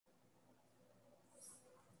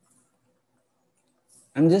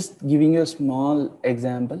I'm just giving you a small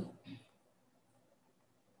example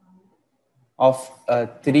of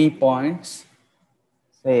 3 points.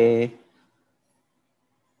 Say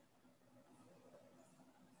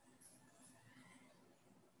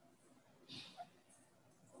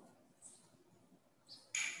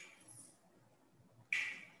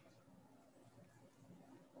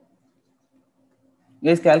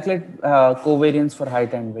let's calculate covariance for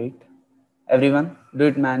height and weight. Everyone, do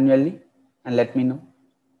it manually and let me know.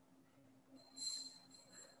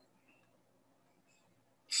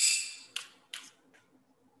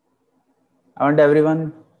 I want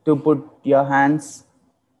everyone to put your hands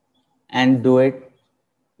and do it.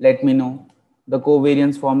 Let me know. The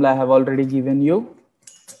covariance formula I have already given you.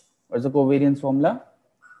 What's the covariance formula?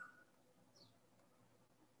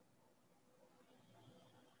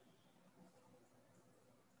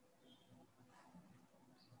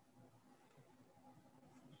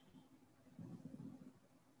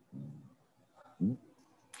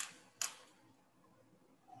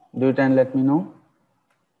 Do it and let me know.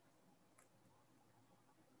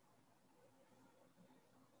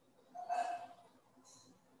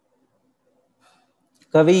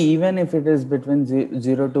 Kavi, even if it is between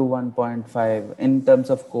 0 to 1.5 in terms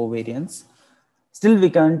of covariance, still we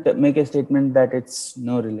can't make a statement that it's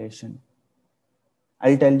no relation.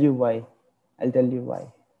 I'll tell you why. I'll tell you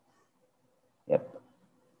why. Yep.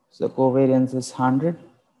 So covariance is 100.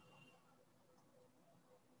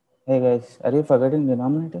 Hey guys, are you forgetting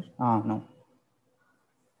denominator? No.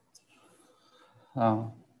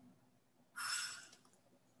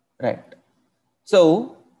 Right.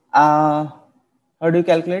 So, how do you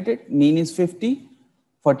calculate it? Mean is 50.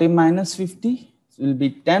 40 minus 50 will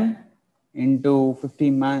be 10 into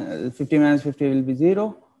 50 minus 50 will be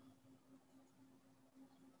 0.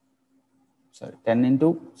 Sorry, 10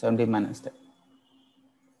 into 70 minus 10.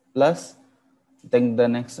 Plus, I think the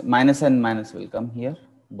next minus and minus will come here.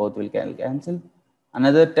 Both will cancel.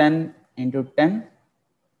 Another 10 into 10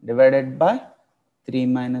 divided by 3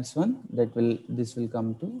 minus 1. This will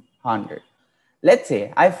come to 100. Let's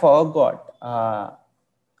say I forgot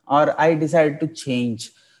or I decided to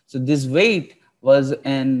change. So this weight was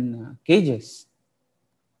in kgs,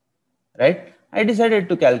 right? I decided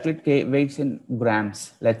to calculate weights in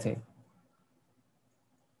grams, let's say.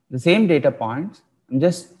 The same data points, I'm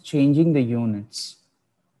just changing the units.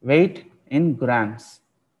 Weight in grams.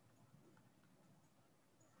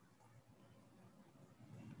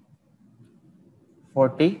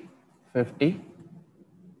 $40, $50,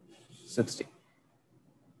 $60,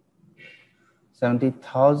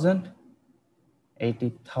 $70,000,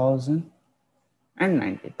 $80,000, and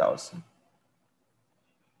 $90,000.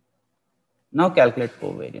 Now calculate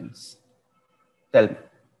covariance. Tell me.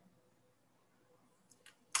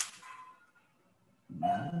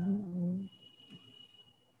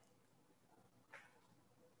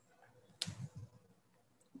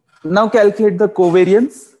 Now calculate the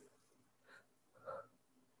covariance.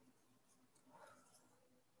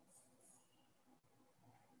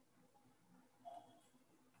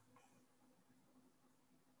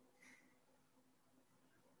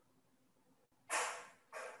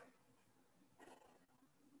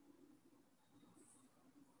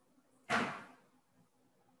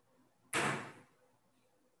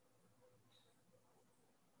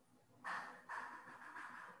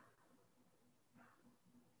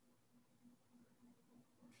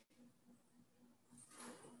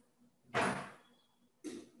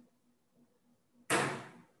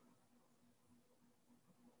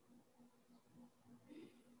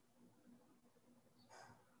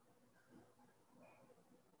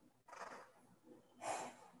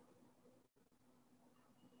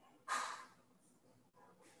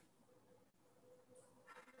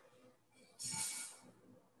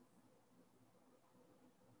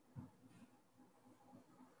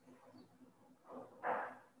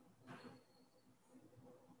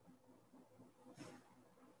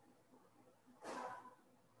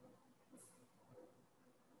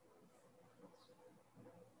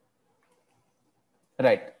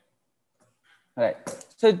 Right. Right.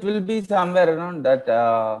 So it will be somewhere around that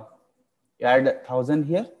you add 1,000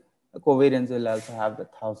 here. The covariance will also have the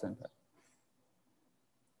 1,000 here.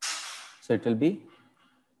 So it will be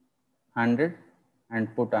 100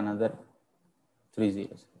 and put another 3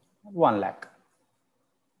 zeros. 1 lakh.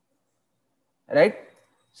 Right.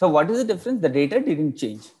 So what is the difference? The data didn't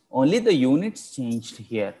change. Only the units changed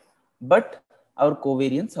here. But our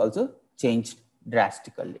covariance also changed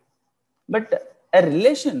drastically. But a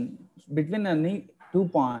relation between any 2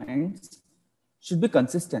 points should be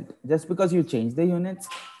consistent. Just because you change the units,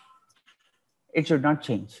 it should not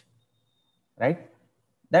change, right?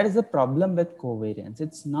 That is the problem with covariance.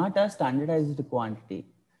 It's not a standardized quantity.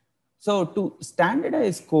 So to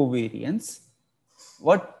standardize covariance,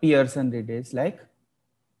 what Pearson did is like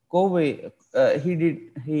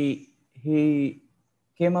he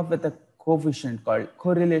came up with a coefficient called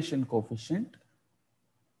correlation coefficient,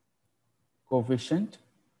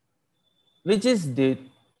 which is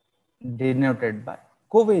denoted by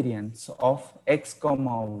covariance of x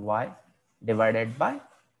comma y divided by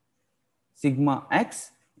sigma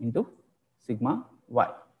x into sigma y.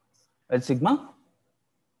 Sigma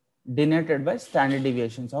denoted by standard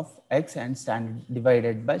deviations of x and standard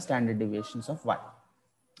divided by standard deviations of y.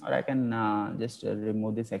 Or I can just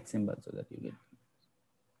remove this x symbol so that you get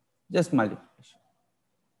just multiplication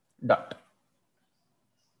dot.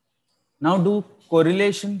 Now do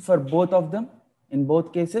correlation for both of them in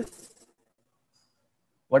both cases.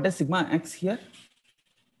 What is sigma x here?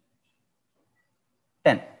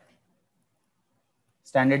 10.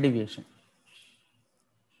 Standard deviation.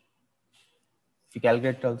 If you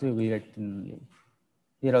calculate also, you will get 10.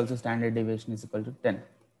 Here also standard deviation is equal to 10.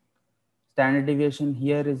 Standard deviation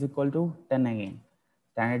here is equal to 10 again.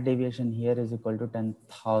 Standard deviation here is equal to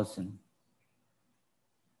 10,000.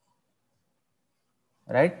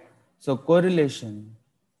 Right? So correlation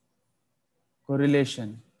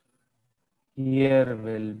here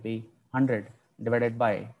will be 100 divided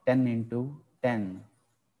by 10 into 10,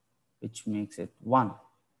 which makes it 1.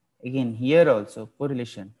 Again, here also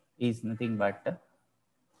correlation is nothing but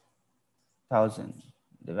 1000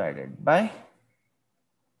 divided by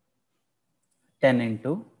 10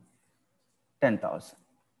 into 10,000.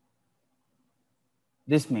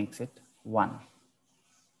 This makes it 1.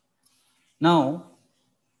 Now,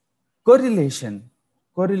 correlation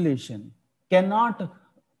cannot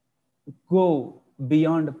go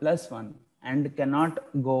beyond +1 and cannot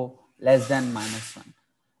go less than -1.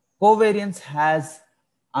 Covariance has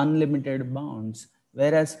unlimited bounds,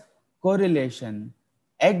 whereas correlation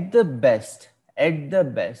at the best,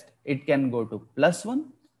 it can go to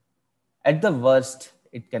 +1. At the worst,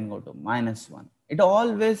 it can go to -1. It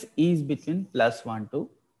always is between +1 to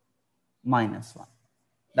 -1.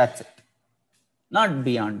 That's it. Not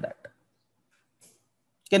beyond that.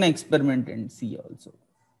 You can experiment and see also.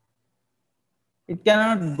 It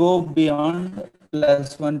cannot go beyond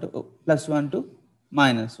 +1 to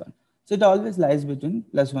 -1. So it always lies between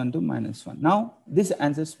 +1 to -1. Now, this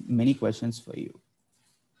answers many questions for you.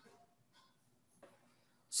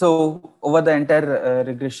 So over the entire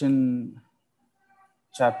regression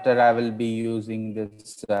chapter, I will be using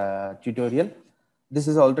this tutorial. This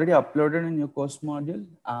is already uploaded in your course module.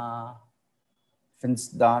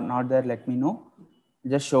 Since not there, let me know.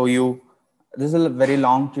 Just show you. This is a very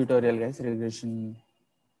long tutorial, guys. Regression,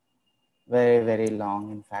 very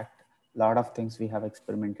long. In fact, a lot of things we have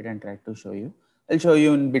experimented and tried to show you. I'll show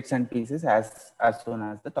you in bits and pieces as soon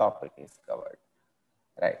as the topic is covered,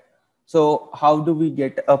 right? So how do we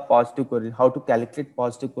get a positive correlation? How to calculate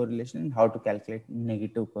positive correlation and how to calculate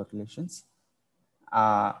negative correlations?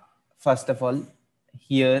 First of all,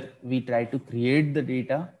 here we try to create the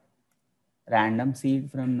data, random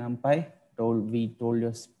seed from NumPy. We told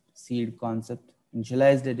your seed concept,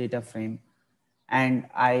 initialize the data frame, and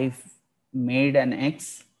I've made an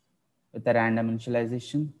X with a random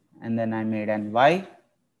initialization, and then I made an Y.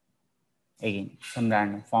 Again, some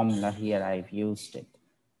random formula here I've used it.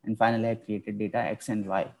 And finally, I created data X and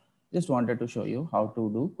Y. Just wanted to show you how to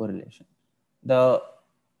do correlation. The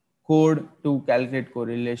code to calculate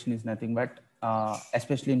correlation is nothing but,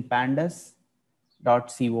 especially in pandas.corr,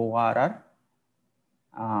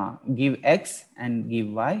 give X and give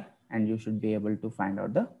Y, and you should be able to find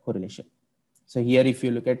out the correlation. So here, if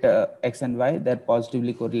you look at X and Y, they're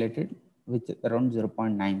positively correlated with around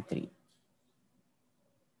 0.93.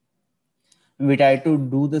 We try to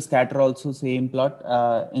do the scatter also, same plot.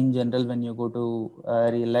 In general, when you go to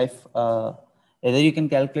real life, either you can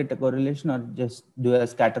calculate a correlation or just do a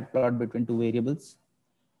scatter plot between two variables,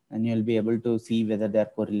 and you'll be able to see whether they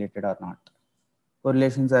are correlated or not.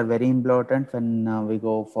 Correlations are very important when we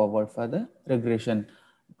go forward for the regression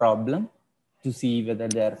problem to see whether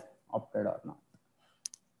they are opted or not.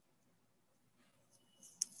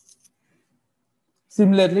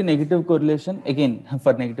 Similarly, negative correlation, again,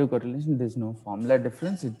 for negative correlation, there's no formula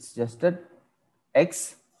difference. It's just a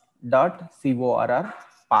X dot CORR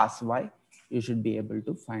pass Y. You should be able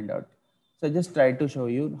to find out. So I just try to show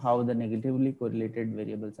you how the negatively correlated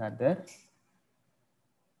variables are there.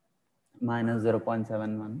 Minus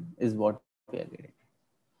 0.71 is what we are getting.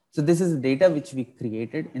 So this is data which we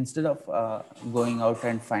created. Instead of going out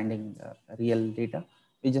and finding real data,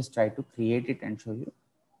 we just try to create it and show you.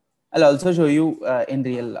 I'll also show you in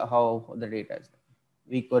real how the data is.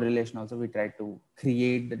 weak correlation also we try to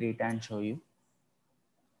create the data and show you.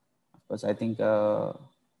 Of course, I think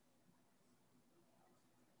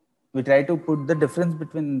we try to put the difference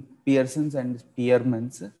between Pearson's and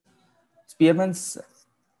Spearman's. Spearman's,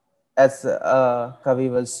 as Kavi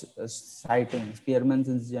was citing, Spearman's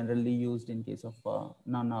is generally used in case of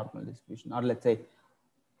non-normal distribution, or let's say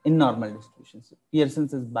in normal distributions.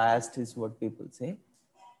 Pearson's is biased is what people say.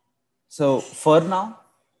 So for now,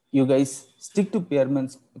 you guys stick to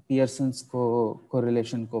Pearson's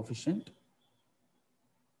correlation coefficient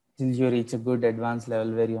till you reach a good advanced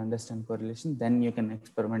level where you understand correlation. Then you can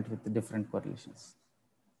experiment with the different correlations.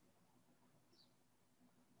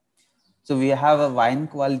 So we have a wine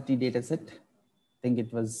quality data set. I think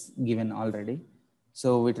it was given already.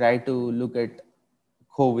 So we try to look at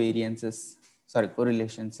correlations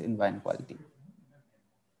in wine quality.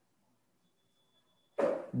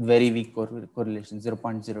 Very weak correlation,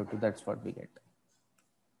 0.02, that's what we get.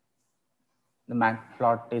 The mat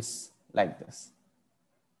plot is like this.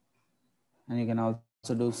 And you can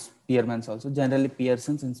also do Spearman's also. Generally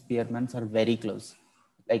Pearson's and Spearman's are very close,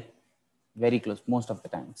 like very close most of the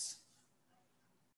times.